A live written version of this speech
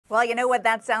Well, you know what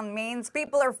that sound means?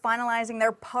 People are finalizing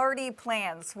their party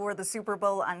plans for the Super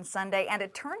Bowl on Sunday, and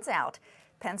it turns out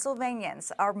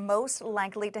Pennsylvanians are most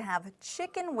likely to have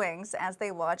chicken wings as they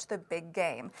watch the big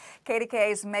game.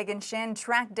 KDKA's Shinn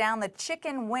tracked down the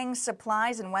chicken wing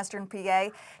supplies in Western PA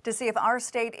to see if our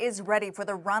state is ready for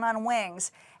the run on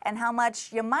wings and how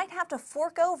much you might have to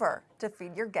fork over to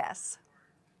feed your guests.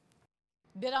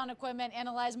 Bid on Equipment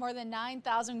analyzed more than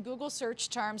 9,000 Google search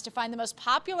terms to find the most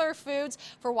popular foods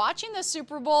for watching the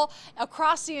Super Bowl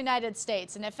across the United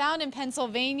States. And it found in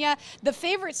Pennsylvania, the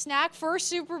favorite snack for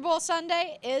Super Bowl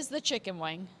Sunday is the chicken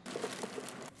wing.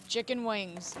 Chicken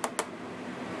wings.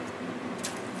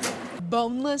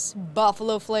 Boneless,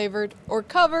 buffalo flavored, or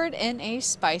covered in a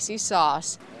spicy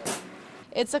sauce.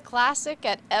 It's a classic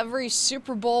at every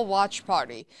Super Bowl watch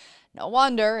party. No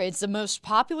wonder it's the most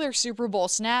popular Super Bowl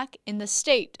snack in the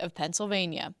state of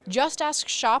Pennsylvania. Just ask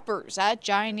shoppers at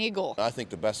Giant Eagle. I think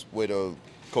the best way to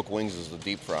cook wings is to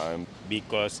deep fry them.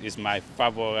 Because it's my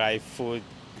favorite food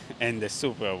in the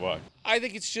Super Bowl. I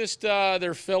think it's just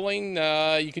they're filling.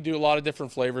 You can do a lot of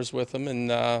different flavors with them, and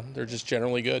they're just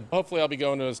generally good. Hopefully I'll be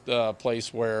going to a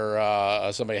place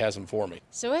where somebody has them for me.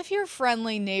 So if your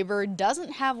friendly neighbor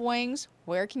doesn't have wings,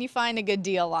 where can you find a good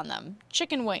deal on them?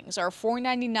 Chicken wings are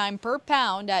 $4.99 per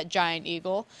pound at Giant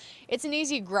Eagle. It's an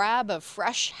easy grab of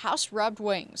fresh house-rubbed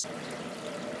wings.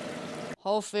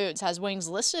 Whole Foods has wings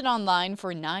listed online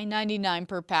for $9.99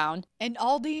 per pound, and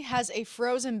Aldi has a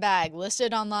frozen bag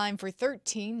listed online for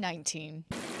 $13.19.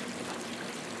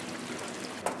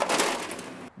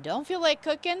 Don't feel like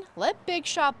cooking? Let Big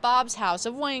Shot Bob's House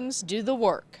of Wings do the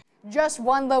work. Just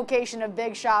one location of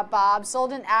Big Shot Bob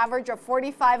sold an average of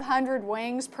 4,500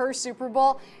 wings per Super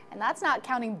Bowl, and that's not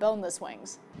counting boneless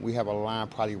wings. We have a line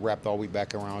probably wrapped all the way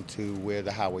back around to where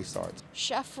the highway starts.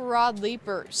 Chef Rod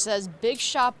Leeper says Big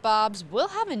Shot Bob's will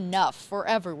have enough for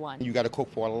everyone. You got to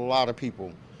cook for a lot of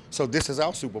people, so this is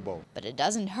our Super Bowl. But it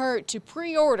doesn't hurt to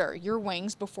pre-order your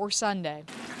wings before Sunday.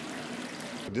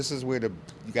 This is where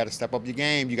you got to step up your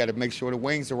game. You got to make sure the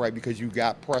wings are right because you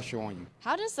got pressure on you.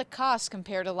 How does the cost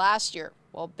compare to last year?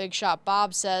 Well, Big Shot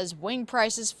Bob says wing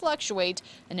prices fluctuate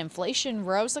and inflation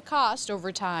rose the cost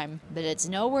over time. But it's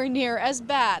nowhere near as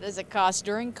bad as it cost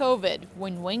during COVID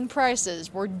when wing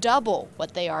prices were double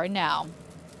what they are now.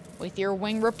 With your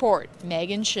wing report,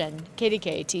 Shinn,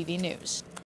 KDKA-TV News.